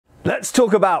Let's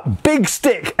talk about big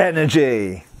stick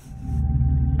energy.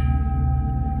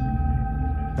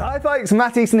 Hi folks,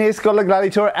 Matt Easton here, Schola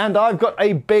Gladiatoria, and I've got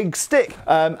a big stick.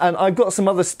 And I've got some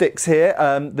other sticks here.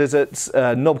 There's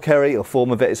a knob kerry, or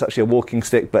form of it. It's actually a walking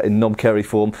stick, but in knob kerry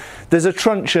form. There's a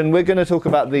truncheon. We're going to talk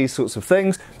about these sorts of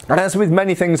things. And as with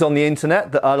many things on the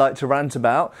internet that I like to rant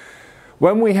about,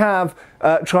 when we have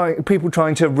people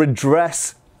trying to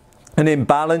redress an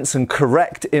imbalance and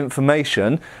correct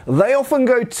information, they often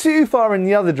go too far in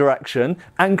the other direction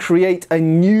and create a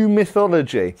new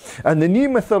mythology. And the new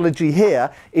mythology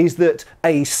here is that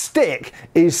a stick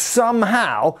is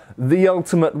somehow the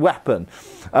ultimate weapon,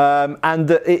 and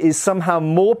that it is somehow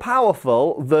more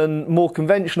powerful than more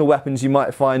conventional weapons you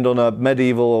might find on a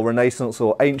medieval or Renaissance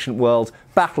or ancient world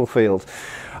battlefield.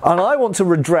 And I want to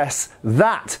redress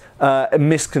that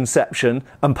misconception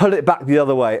and pull it back the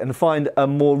other way and find a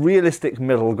more realistic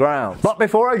middle ground. But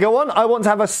before I go on, I want to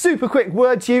have a super quick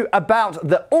word to you about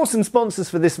the awesome sponsors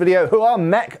for this video, who are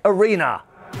Mech Arena.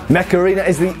 Mech Arena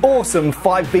is the awesome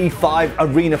 5v5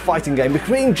 arena fighting game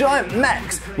between giant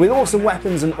mechs with awesome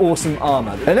weapons and awesome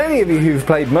armour. And any of you who've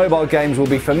played mobile games will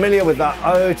be familiar with that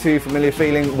too familiar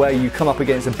feeling where you come up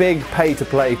against a big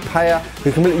pay-to-play player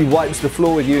who completely wipes the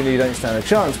floor with you and you don't stand a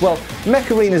chance. Well,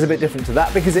 Mech Arena is a bit different to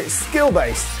that because it's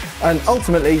skill-based, and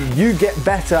ultimately you get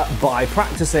better by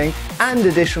practicing, and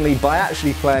additionally by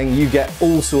actually playing you get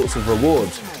all sorts of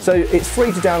rewards. So it's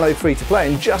free to download, free to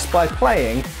play, and just by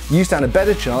playing you stand a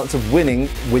better chance of winning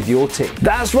with your team.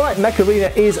 That's right, Mech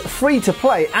Arena is free to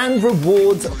play and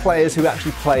rewards players who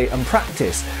actually play and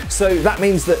practice. So that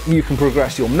means that you can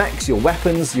progress your mechs, your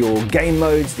weapons, your game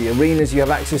modes, the arenas you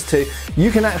have access to.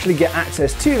 You can actually get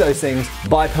access to those things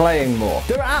by playing more.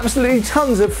 There are absolutely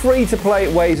tons of free to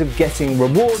play ways of getting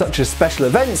rewards, such as special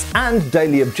events and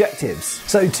daily objectives.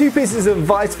 So 2 pieces of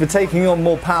advice for taking on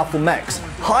more powerful mechs.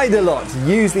 Hide a lot,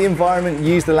 use the environment,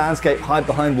 use the landscape, hide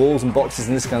behind walls and boxes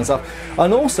and this kind of stuff.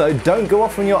 And also, don't go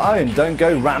off on your own, don't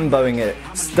go Ramboing it.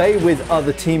 Stay with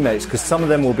other teammates, because some of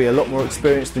them will be a lot more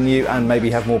experienced than you and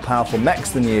maybe have more powerful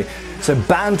mechs than you. So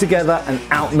band together and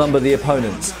outnumber the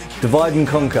opponents. Divide and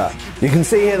conquer. You can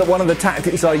see here that one of the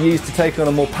tactics I used to take on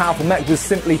a more powerful mech was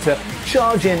simply to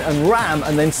charge in and ram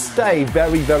and then stay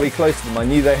very, very close to them. I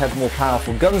knew they had more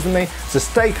powerful guns than me, so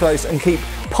stay close and keep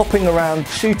popping around,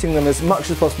 shooting them as much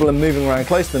as possible and moving around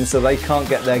close to them so they can't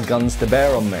get their guns to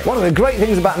bear on me. One of the great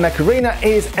things about Mech Arena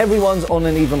is everyone's on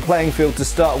an even playing field to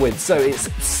start with, so it's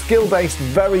skill-based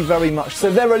very much.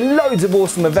 So there are loads of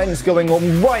awesome events going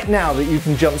on right now that you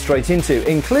can jump straight into,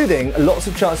 including lots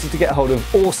of chances to get hold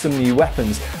of awesome new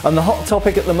weapons. And the hot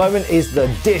topic at the moment is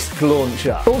the disc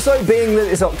launcher. Also, being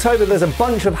that it's October, there's a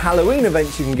bunch of Halloween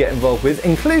events you can get involved with,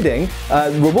 including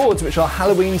rewards which are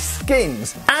Halloween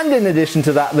skins. And in addition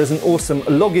to that, there's an awesome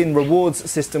login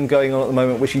rewards system going on at the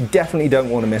moment which you definitely don't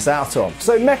want to miss out on.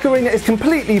 So Mech Arena is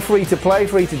completely free to play,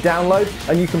 free to download,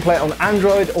 and you can play it on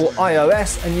Android or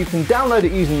iOS, and you can download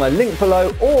it using my link below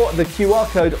or the QR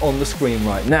code on the screen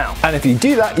right now. And if you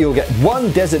do that, you'll get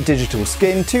 1 Desert Digital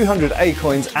skin, 200 A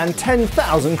coins and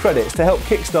 10,000 credits to help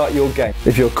kickstart your game.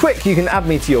 If you're quick, you can add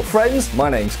me to your friends. My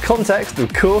name's Context,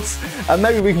 of course, and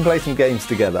maybe we can play some games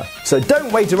together. So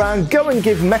don't wait around, go and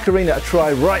give Mech Arena a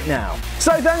try right now.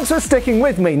 So thanks for sticking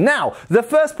with me. Now, the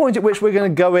first point at which we're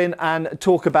going to go in and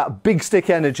talk about big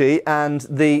stick energy and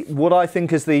what I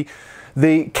think is the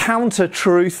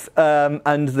counter-truth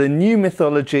and the new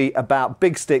mythology about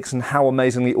big sticks and how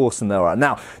amazingly awesome they are.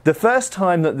 Now, the first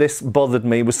time that this bothered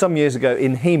me was some years ago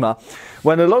in HEMA,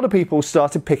 when a lot of people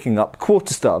started picking up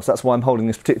quarterstaffs. That's why I'm holding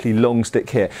this particularly long stick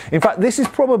here. In fact, this is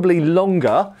probably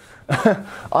longer.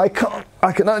 I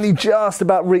can only just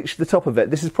about reach the top of it.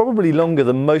 This is probably longer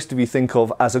than most of you think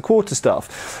of as a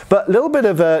quarterstaff. But a little bit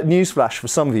of a newsflash for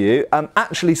some of you.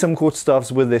 Actually, some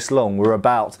quarterstaffs were this long. Were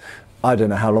about, I don't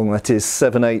know how long that is,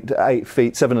 8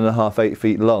 feet, 7.5, 8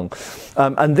 feet long.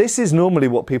 And this is normally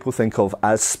what people think of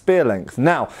as spear length.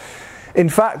 Now, in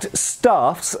fact,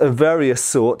 staffs of various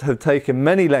sort have taken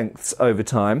many lengths over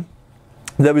time.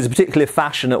 There was a particular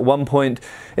fashion at one point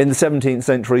in the 17th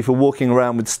century for walking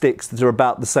around with sticks that are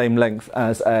about the same length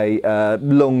as a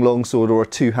long sword or a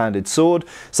two-handed sword,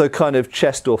 so kind of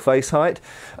chest or face height.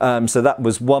 So that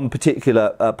was one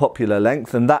particular popular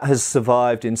length, and that has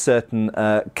survived in certain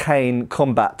cane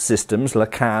combat systems, La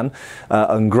Can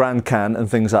and Grand Can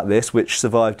and things like this, which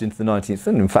survived into the 19th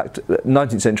and in fact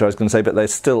 19th century I was going to say, but they're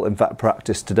still in fact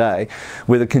practiced today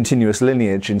with a continuous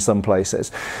lineage in some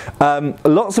places.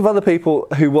 Lots of other people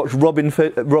who watch Robin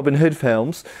Hood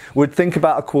films would think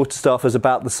about a quarterstaff as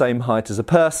about the same height as a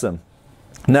person.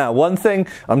 Now, one thing,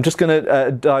 I'm just going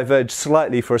to diverge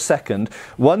slightly for a second.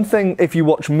 One thing, if you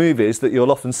watch movies, that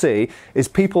you'll often see is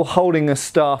people holding a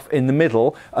staff in the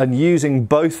middle and using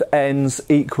both ends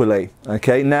equally.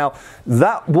 Okay, now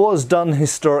that was done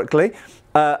historically.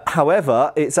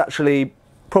 However, it's actually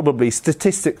probably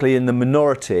statistically in the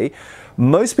minority.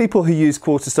 Most people who use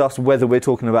quarterstaffs, whether we're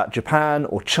talking about Japan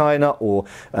or China or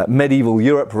medieval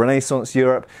Europe, Renaissance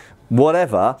Europe,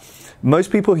 whatever,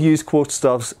 most people who use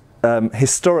quarterstaffs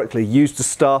historically used a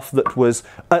staff that was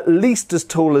at least as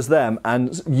tall as them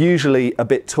and usually a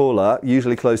bit taller,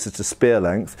 usually closer to spear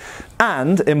length.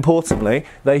 And importantly,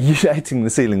 they're hitting the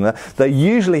ceiling there, they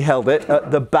usually held it at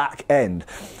the back end.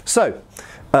 So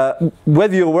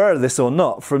whether you're aware of this or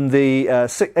not, from the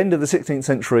end of the 16th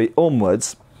century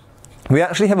onwards, we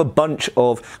actually have a bunch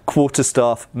of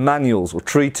quarterstaff manuals or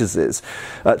treatises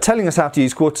telling us how to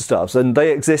use quarterstaffs, and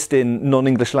they exist in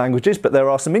non-English languages, but there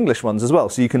are some English ones as well.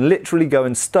 So you can literally go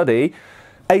and study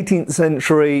 18th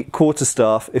century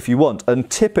quarterstaff if you want, and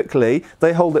typically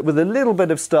they hold it with a little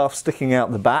bit of staff sticking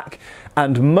out the back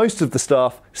and most of the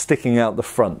staff sticking out the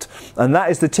front, and that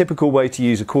is the typical way to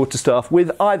use a quarterstaff,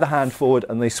 with either hand forward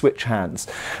and they switch hands.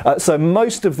 So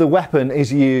most of the weapon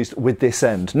is used with this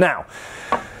end. Now,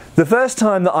 the first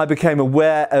time that I became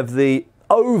aware of the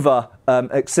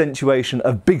accentuation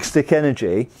of big stick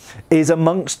energy is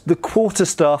amongst the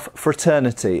quarterstaff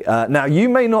fraternity. Now, you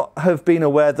may not have been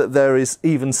aware that there is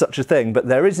even such a thing, but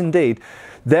there is indeed.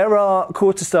 There are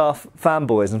quarterstaff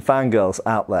fanboys and fangirls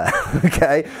out there.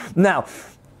 Okay, now,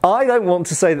 I don't want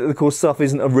to say that the quarterstaff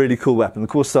isn't a really cool weapon. The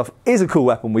quarterstaff is a cool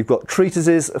weapon. We've got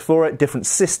treatises for it, different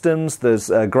systems.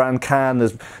 There's Grand Can.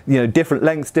 There's different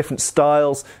lengths, different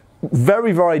styles.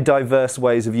 Very, very diverse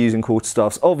ways of using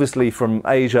quarterstaffs, obviously from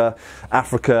Asia,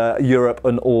 Africa, Europe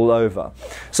and all over.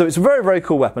 So it's a very, very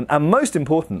cool weapon, and most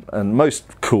important and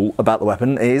most cool about the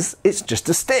weapon is it's just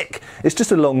a stick. It's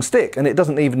just a long stick, and it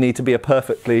doesn't even need to be a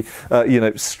perfectly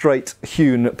straight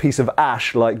hewn piece of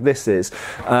ash like this is.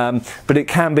 But it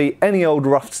can be any old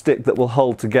rough stick that will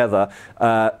hold together.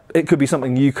 It could be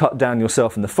something you cut down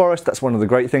yourself in the forest. That's one of the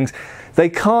great things. They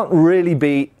can't really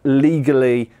be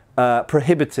legally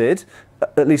prohibited,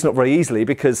 at least not very easily,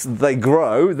 because they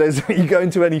grow. You go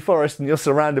into any forest and you're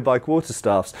surrounded by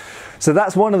quarterstaffs. So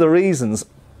that's one of the reasons,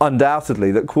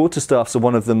 undoubtedly, that quarterstaffs are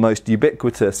one of the most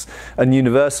ubiquitous and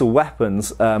universal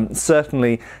weapons,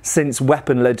 certainly since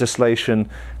weapon legislation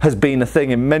has been a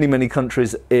thing in many, many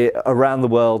countries around the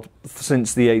world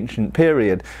since the ancient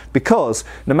period. Because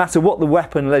no matter what the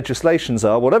weapon legislations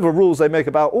are, whatever rules they make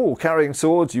about, carrying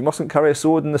swords, you mustn't carry a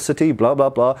sword in the city, blah, blah,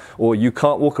 blah, or you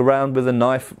can't walk around with a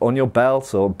knife on your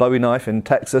belt, or Bowie knife in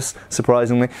Texas,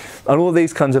 surprisingly, and all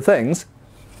these kinds of things,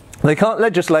 they can't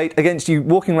legislate against you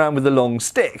walking around with a long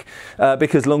stick,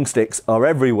 because long sticks are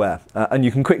everywhere, and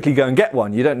you can quickly go and get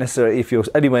one. You don't necessarily, if you're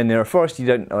anywhere near a forest,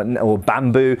 or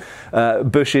bamboo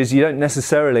bushes, you don't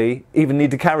necessarily even need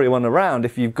to carry one around.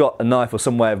 If you've got a knife or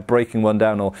some way of breaking one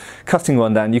down or cutting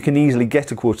one down, you can easily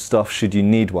get a quarterstaff should you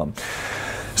need one.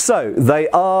 So they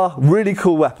are really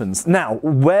cool weapons. Now,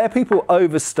 where people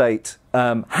overstate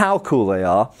how cool they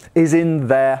are is in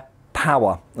their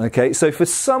power. Okay, so for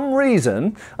some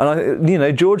reason,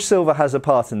 and George Silver has a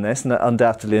part in this,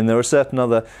 undoubtedly, and there are certain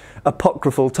other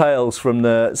apocryphal tales from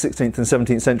the 16th and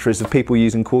 17th centuries of people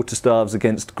using quarterstaffs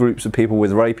against groups of people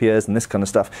with rapiers and this kind of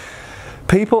stuff.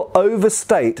 People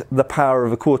overstate the power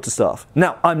of a quarterstaff.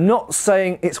 Now, I'm not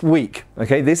saying it's weak,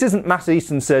 okay? This isn't Matt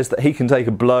Easton says that he can take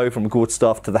a blow from a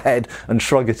quarterstaff to the head and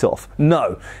shrug it off.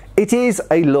 No, it is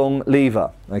a long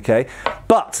lever, okay?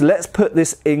 But let's put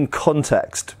this in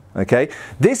context, okay?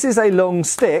 This is a long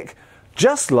stick,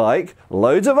 just like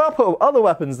loads of other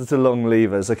weapons that are long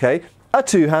levers, okay? A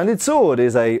two-handed sword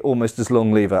is almost as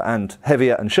long lever and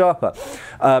heavier and sharper.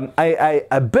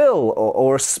 A bill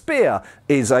or a spear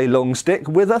is a long stick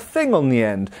with a thing on the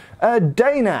end. A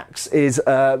Dane axe is,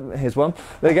 here's one,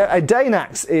 there you go. A Dane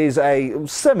axe is a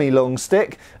semi-long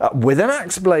stick with an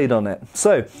axe blade on it.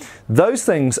 So those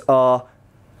things are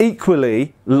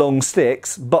equally long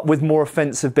sticks, but with more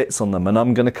offensive bits on them, and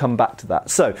I'm going to come back to that.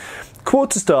 So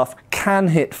quarterstaff can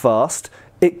hit fast.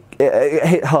 It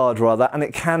hit hard rather, and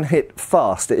it can hit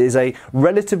fast. It is a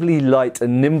relatively light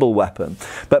and nimble weapon,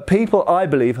 but people, I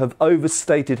believe, have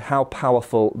overstated how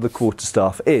powerful the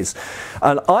quarterstaff is.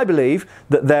 And I believe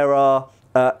that there are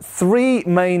three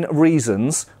main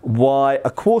reasons why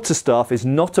a quarterstaff is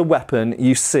not a weapon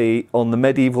you see on the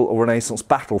medieval or Renaissance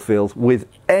battlefield with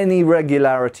any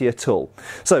regularity at all.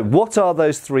 So what are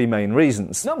those three main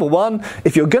reasons? Number one,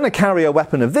 if you're going to carry a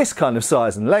weapon of this kind of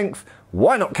size and length,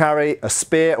 why not carry a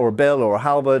spear or a bill or a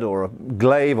halberd or a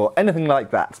glaive or anything like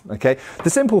that, okay? The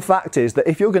simple fact is that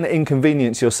if you're going to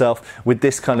inconvenience yourself with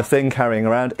this kind of thing carrying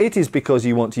around, it is because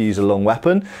you want to use a long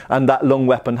weapon, and that long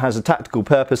weapon has a tactical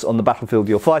purpose on the battlefield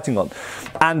you're fighting on.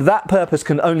 And that purpose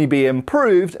can only be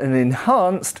improved and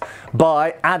enhanced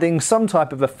by adding some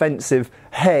type of offensive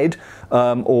head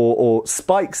or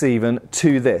spikes even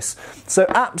to this. So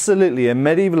absolutely, in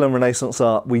medieval and Renaissance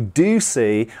art, we do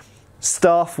see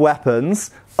staff weapons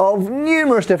of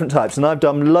numerous different types, and I've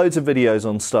done loads of videos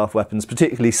on staff weapons,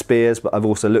 particularly spears, but I've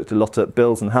also looked a lot at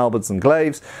bills and halberds and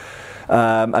glaives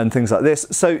and things like this.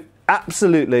 So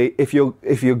absolutely, if you're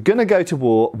going to go to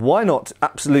war, why not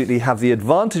absolutely have the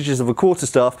advantages of a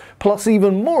quarterstaff plus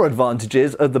even more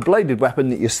advantages of the bladed weapon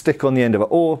that you stick on the end of it,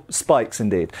 or spikes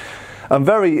indeed. And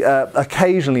very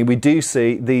occasionally we do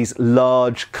see these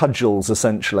large cudgels,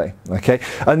 essentially, okay?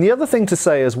 And the other thing to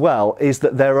say as well is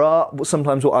that there are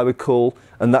sometimes what I would call,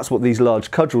 and that's what these large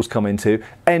cudgels come into,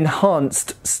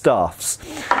 enhanced staffs.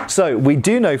 So we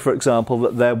do know, for example,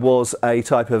 that there was a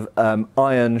type of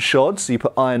iron shod, so you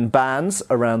put iron bands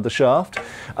around the shaft,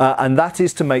 and that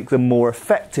is to make them more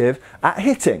effective at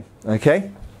hitting, okay?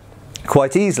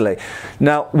 Quite easily.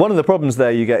 Now, one of the problems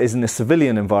there you get is in a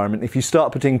civilian environment, if you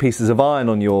start putting pieces of iron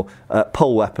on your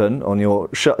pole weapon, on your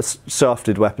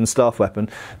shafted weapon, staff weapon,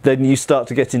 then you start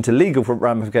to get into legal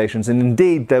ramifications. And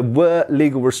indeed, there were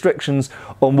legal restrictions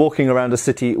on walking around a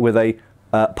city with a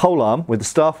pole arm, with a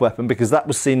staff weapon, because that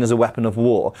was seen as a weapon of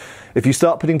war. If you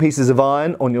start putting pieces of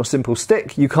iron on your simple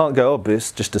stick, you can't go, oh,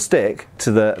 it's just a stick,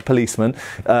 to the policeman.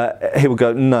 He will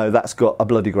go, no, that's got a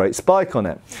bloody great spike on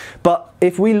it. But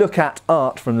if we look at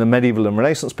art from the medieval and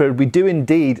Renaissance period, we do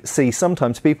indeed see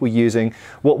sometimes people using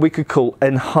what we could call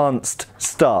enhanced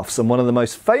staffs. And one of the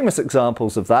most famous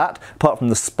examples of that, apart from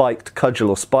the spiked cudgel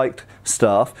or spiked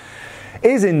staff,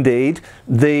 is indeed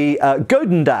the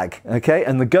Godendag, okay?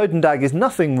 And the Godendag is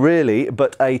nothing really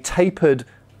but a tapered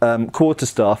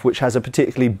quarterstaff which has a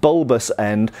particularly bulbous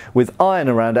end with iron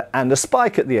around it and a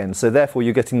spike at the end. So therefore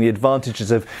you're getting the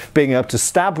advantages of being able to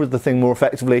stab with the thing more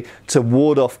effectively, to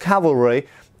ward off cavalry,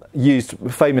 used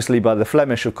famously by the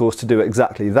Flemish, of course, to do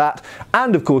exactly that.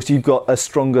 And of course you've got a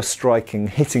stronger striking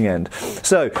hitting end.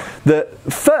 So the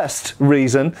first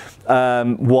reason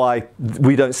why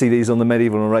we don't see these on the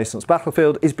medieval and Renaissance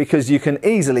battlefield is because you can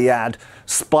easily add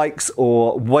spikes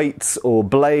or weights or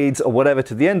blades or whatever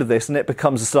to the end of this, and it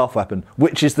becomes a staff weapon,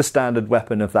 which is the standard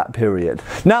weapon of that period.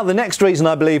 Now, the next reason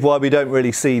I believe why we don't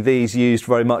really see these used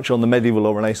very much on the medieval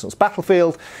or Renaissance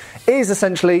battlefield is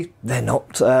essentially they're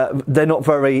not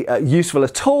very useful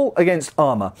at all against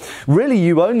armour. Really,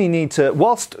 you only need to,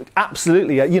 whilst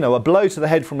absolutely, a blow to the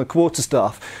head from a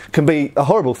quarterstaff can be a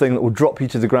horrible thing that will drop you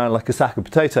to the ground like a sack of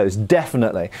potatoes,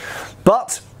 definitely.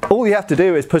 But all you have to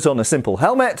do is put on a simple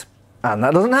helmet, and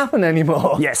that doesn't happen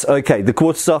anymore. Yes, okay, the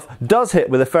quarterstaff does hit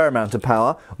with a fair amount of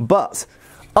power, but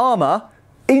armour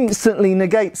instantly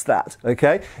negates that,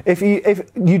 okay? If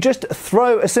you just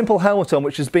throw a simple helmet on,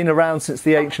 which has been around since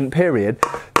the ancient period,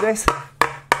 this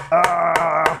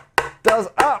does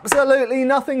absolutely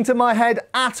nothing to my head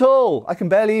at all. I can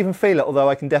barely even feel it, although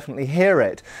I can definitely hear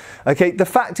it. Okay, the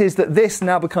fact is that this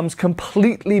now becomes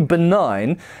completely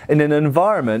benign in an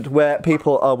environment where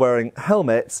people are wearing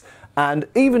helmets and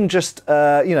even just,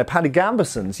 padded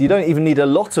gambesons. You don't even need a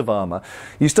lot of armour.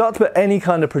 You start to put any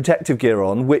kind of protective gear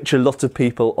on, which a lot of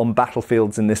people on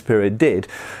battlefields in this period did,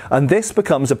 and this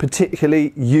becomes a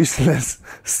particularly useless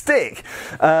stick.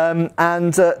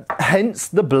 Hence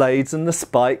the blades and the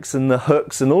spikes and the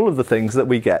hooks and all of the things that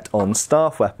we get on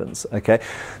staff weapons, okay?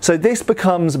 So this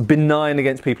becomes benign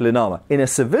against people in armour. In a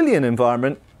civilian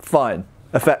environment, fine,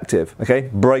 effective, okay?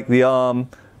 Break the arm,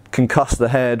 concuss the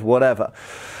head, whatever.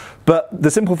 But the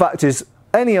simple fact is,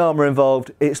 any armour involved,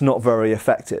 it's not very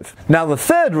effective. Now, the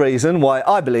third reason why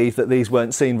I believe that these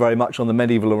weren't seen very much on the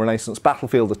medieval or Renaissance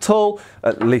battlefield at all,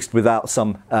 at least without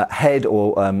some head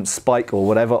or spike or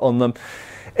whatever on them,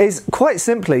 is quite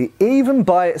simply, even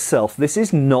by itself, this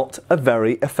is not a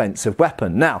very offensive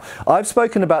weapon. Now, I've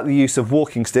spoken about the use of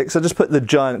walking sticks. I'll just put the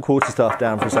giant quarterstaff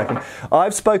down for a second.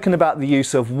 I've spoken about the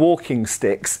use of walking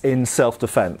sticks in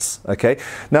self-defense, okay?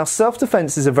 Now,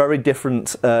 self-defense is a very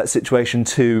different situation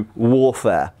to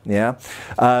warfare, yeah?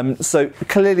 So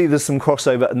clearly there's some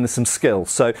crossover and there's some skills.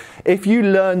 So if you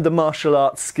learn the martial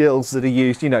arts skills that are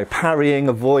used, parrying,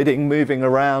 avoiding, moving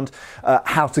around,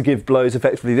 how to give blows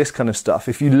effectively, this kind of stuff,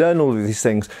 if you learn all of these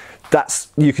things,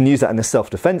 you can use that in a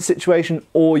self-defense situation,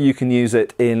 or you can use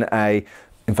it in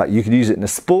fact, you could use it in a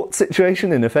sports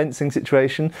situation, in a fencing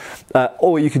situation,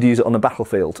 or you could use it on a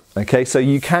battlefield. Okay, so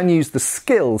you can use the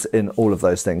skills in all of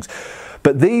those things.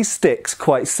 But these sticks,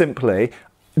 quite simply,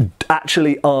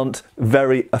 actually aren't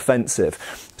very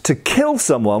offensive. To kill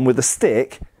someone with a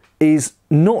stick is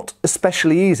not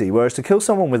especially easy, whereas to kill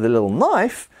someone with a little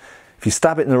knife, if you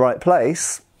stab it in the right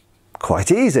place,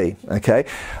 quite easy, okay?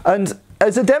 And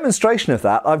as a demonstration of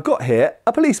that, I've got here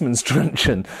a policeman's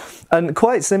truncheon. And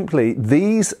quite simply,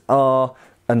 these are,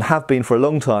 and have been for a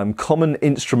long time, common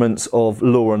instruments of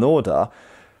law and order,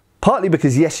 partly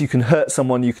because, yes, you can hurt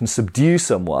someone, you can subdue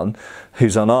someone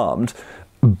who's unarmed,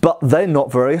 but they're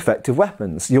not very effective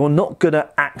weapons. You're not going to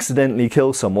accidentally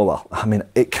kill someone. Well, I mean,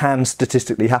 it can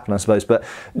statistically happen, I suppose, but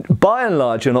by and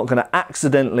large, you're not going to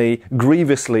accidentally,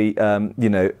 grievously,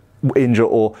 injure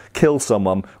or kill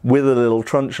someone with a little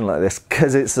truncheon like this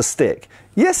because it's a stick.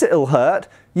 Yes, it'll hurt.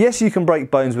 Yes, you can break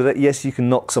bones with it. Yes, you can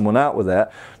knock someone out with it.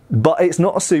 But it's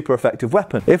not a super effective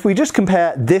weapon. If we just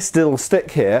compare this little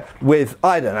stick here with,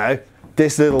 I don't know,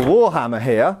 this little warhammer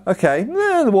here, okay,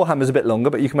 the warhammer's a bit longer,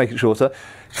 but you can make it shorter.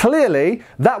 Clearly,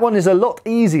 that one is a lot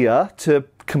easier to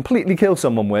completely kill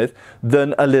someone with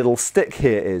than a little stick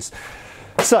here is.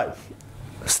 So,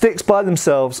 sticks by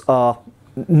themselves are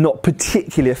not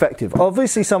particularly effective.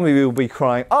 Obviously, some of you will be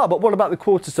crying, but what about the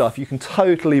quarterstaff? You can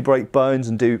totally break bones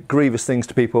and do grievous things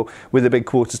to people with a big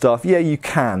quarterstaff. Yeah, you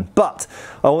can, but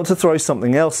I want to throw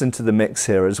something else into the mix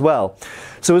here as well.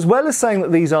 So as well as saying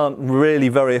that these aren't really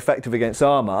very effective against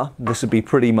armour, this would be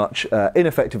pretty much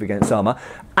ineffective against armour,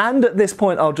 and at this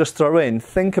point I'll just throw in,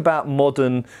 think about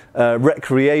modern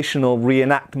recreational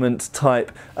reenactment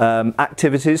type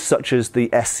activities such as the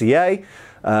SCA,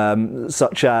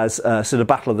 such as sort of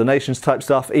Battle of the Nations type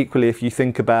stuff. Equally, if you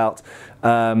think about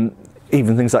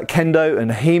even things like kendo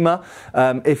and HEMA,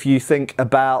 if you think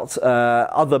about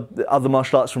other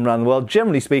martial arts from around the world,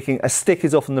 generally speaking, a stick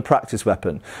is often the practice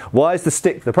weapon. Why is the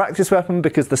stick the practice weapon?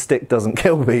 Because the stick doesn't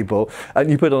kill people,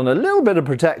 and you put on a little bit of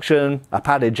protection, a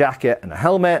padded jacket and a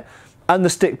helmet, and the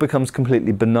stick becomes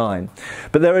completely benign.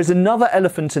 But there is another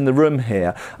elephant in the room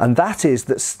here, and that is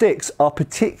that sticks are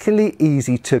particularly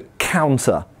easy to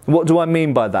counter. What do I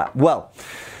mean by that? Well,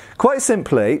 quite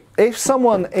simply, if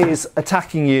someone is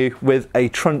attacking you with a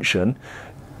truncheon,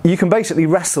 you can basically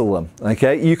wrestle them,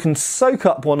 okay? You can soak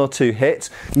up 1 or 2 hits,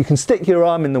 you can stick your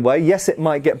arm in the way, yes, it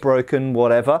might get broken,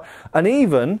 whatever, and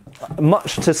even,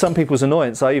 much to some people's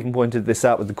annoyance, I even pointed this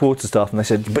out with the quarterstaff, and they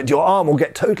said, but your arm will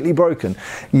get totally broken.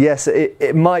 Yes,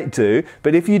 it might do,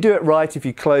 but if you do it right, if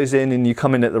you close in and you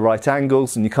come in at the right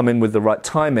angles and you come in with the right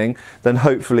timing, then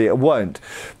hopefully it won't.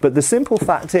 But the simple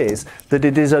fact is that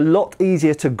it is a lot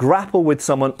easier to grapple with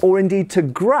someone, or indeed to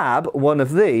grab one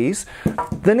of these,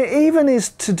 than it even is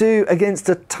to do against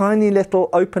a tiny little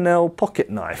open-L pocket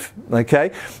knife,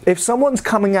 okay? If someone's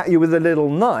coming at you with a little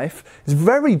knife, it's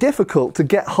very difficult to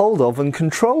get hold of and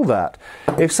control that.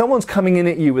 If someone's coming in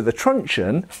at you with a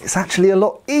truncheon, it's actually a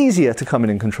lot easier to come in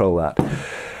and control that.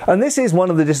 And this is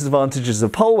one of the disadvantages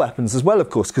of pole weapons as well,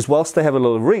 of course, because whilst they have a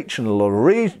lot of reach and a lot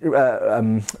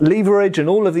of leverage and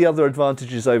all of the other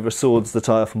advantages over swords that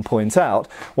I often point out,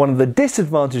 one of the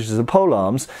disadvantages of pole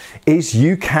arms is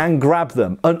you can grab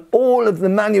them. And all of the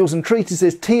manuals and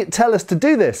treatises tell us to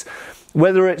do this.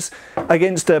 Whether it's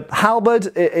against a halberd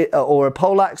or a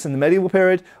poleaxe in the medieval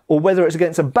period, or whether it's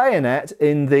against a bayonet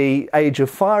in the age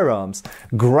of firearms,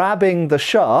 grabbing the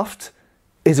shaft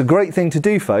is a great thing to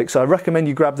do, folks. I recommend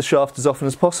you grab the shaft as often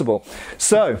as possible.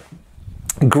 So,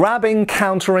 grabbing,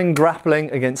 countering, grappling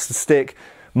against the stick,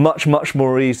 much, much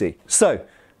more easy. So,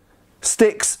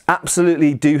 sticks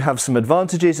absolutely do have some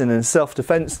advantages, and in a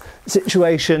self-defense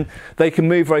situation, they can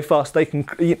move very fast. They can,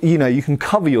 you can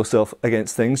cover yourself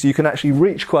against things. You can actually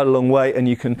reach quite a long way, and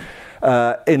you can,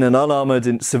 in an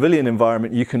unarmoured civilian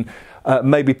environment, you can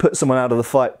maybe put someone out of the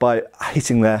fight by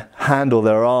hitting their hand or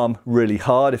their arm really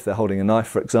hard, if they're holding a knife,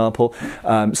 for example,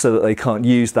 so that they can't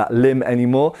use that limb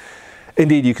anymore.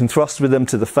 Indeed, you can thrust with them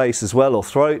to the face as well, or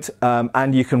throat,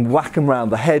 and you can whack them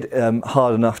round the head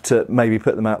hard enough to maybe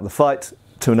put them out of the fight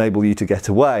to enable you to get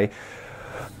away.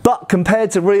 But compared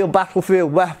to real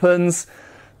battlefield weapons,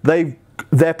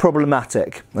 they're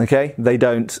problematic. Okay, they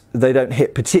don't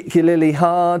hit particularly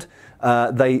hard.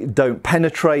 They don't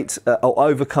penetrate or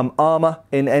overcome armour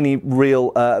in any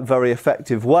real very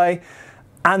effective way,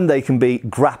 and they can be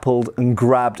grappled and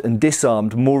grabbed and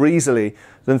disarmed more easily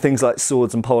than things like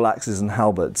swords and poleaxes and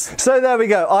halberds. So there we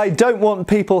go. I don't want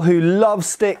people who love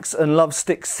sticks and love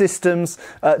stick systems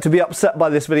to be upset by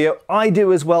this video. I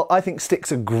do as well. I think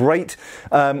sticks are great,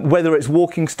 whether it's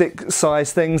walking stick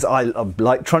size things. I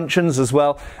like truncheons as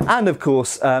well, and of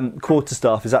course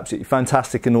quarterstaff is absolutely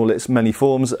fantastic in all its many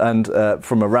forms, and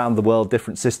from around the world,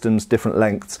 different systems, different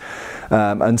lengths,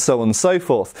 and so on and so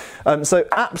forth. So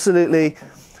absolutely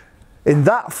In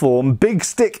that form, big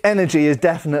stick energy is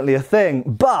definitely a thing,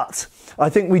 but I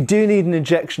think we do need an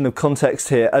injection of context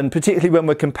here, and particularly when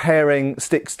we're comparing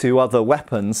sticks to other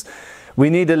weapons,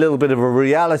 we need a little bit of a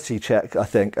reality check, I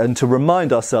think, and to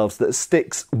remind ourselves that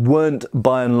sticks weren't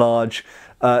by and large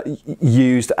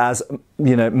used as,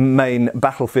 you know, main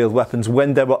battlefield weapons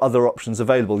when there were other options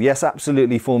available. Yes,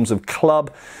 absolutely, forms of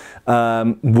club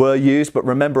were used, but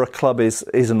remember, a club is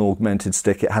an augmented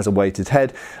stick. It has a weighted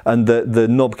head, and the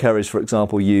knob carries, for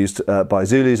example, used by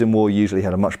Zulus in war usually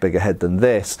had a much bigger head than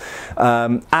this.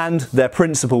 And their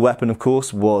principal weapon, of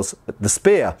course, was the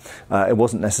spear. It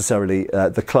wasn't necessarily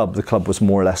the club. The club was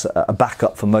more or less a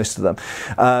backup for most of them.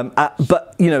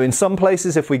 But, you know, in some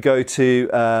places, if we go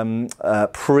to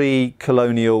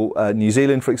pre-colonial New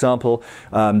Zealand, for example,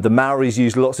 the Maoris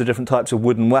used lots of different types of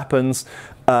wooden weapons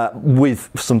with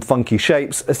some funky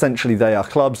shapes. Essentially, they are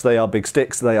clubs, they are big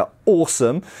sticks, they are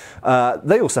awesome.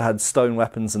 They also had stone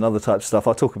weapons and other types of stuff.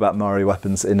 I'll talk about Maori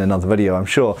weapons in another video, I'm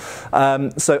sure.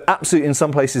 So absolutely, in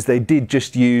some places, they did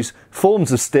just use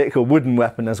forms of stick or wooden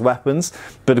weapon as weapons,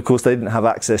 but of course, they didn't have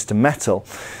access to metal.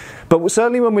 But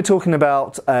certainly when we're talking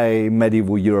about a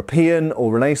medieval European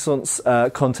or Renaissance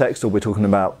context, or we're talking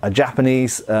about a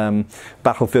Japanese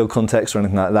battlefield context or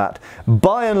anything like that,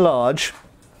 by and large,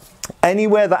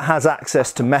 anywhere that has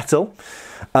access to metal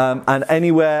and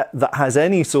anywhere that has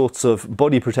any sorts of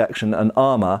body protection and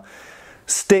armour,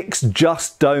 sticks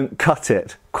just don't cut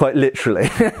it, quite literally.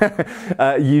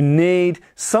 You need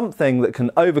something that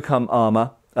can overcome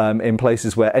armour in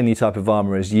places where any type of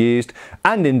armour is used,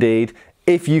 and indeed,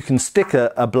 if you can stick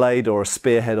a blade or a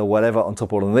spearhead or whatever on top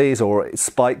of one of these, or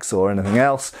spikes or anything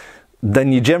else,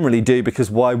 then you generally do,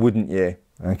 because why wouldn't you?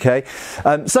 Okay,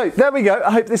 so there we go.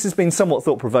 I hope this has been somewhat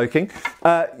thought-provoking.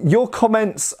 Your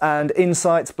comments and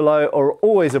insights below are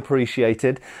always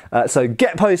appreciated. So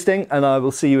get posting, and I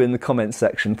will see you in the comments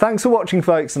section. Thanks for watching,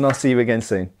 folks, and I'll see you again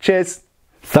soon. Cheers.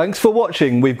 Thanks for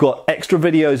watching. We've got extra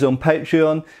videos on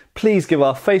Patreon. Please give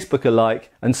our Facebook a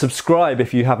like and subscribe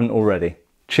if you haven't already.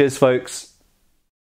 Cheers, folks.